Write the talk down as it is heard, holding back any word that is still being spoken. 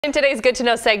In today's Good to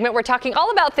Know segment, we're talking all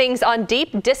about things on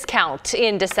deep discount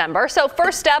in December. So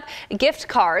first up, gift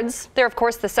cards. They're, of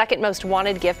course, the second most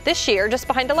wanted gift this year, just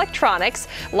behind electronics.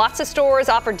 Lots of stores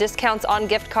offer discounts on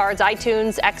gift cards.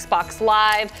 iTunes, Xbox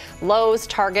Live, Lowe's,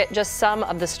 Target, just some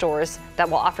of the stores that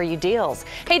will offer you deals.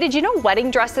 Hey, did you know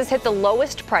wedding dresses hit the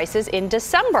lowest prices in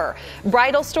December?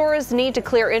 Bridal stores need to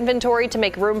clear inventory to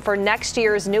make room for next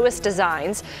year's newest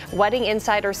designs. Wedding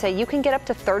insiders say you can get up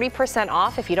to 30%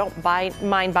 off if you don't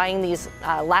mind buying these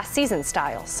last season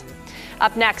styles.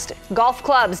 Up next, golf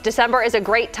clubs. December is a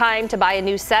great time to buy a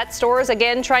new set. Stores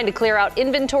again trying to clear out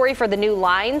inventory for the new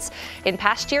lines. In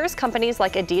past years, companies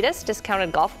like Adidas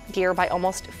discounted golf gear by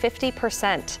almost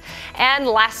 50%. And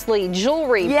lastly,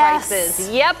 jewelry prices.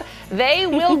 Yep, they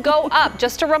will go up.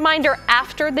 Just a reminder,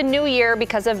 after the new year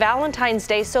because of Valentine's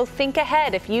Day, so think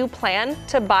ahead. If you plan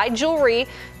to buy jewelry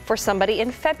for somebody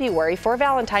in February for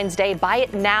Valentine's Day, buy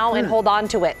it now and hold on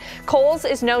to it. Kohl's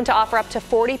is known to offer up to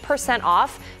 40%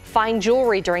 off fine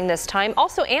jewelry during this time.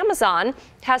 Also, Amazon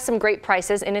has some great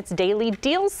prices in its daily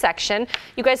deals section.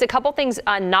 You guys, a couple things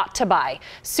not to buy.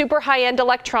 Super high-end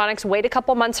electronics, wait a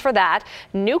couple months for that.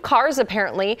 New cars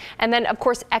apparently, and then of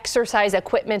course exercise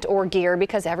equipment or gear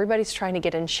because everybody's trying to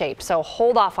get in shape. So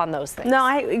hold off on those things.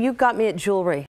 No, you got me at jewelry.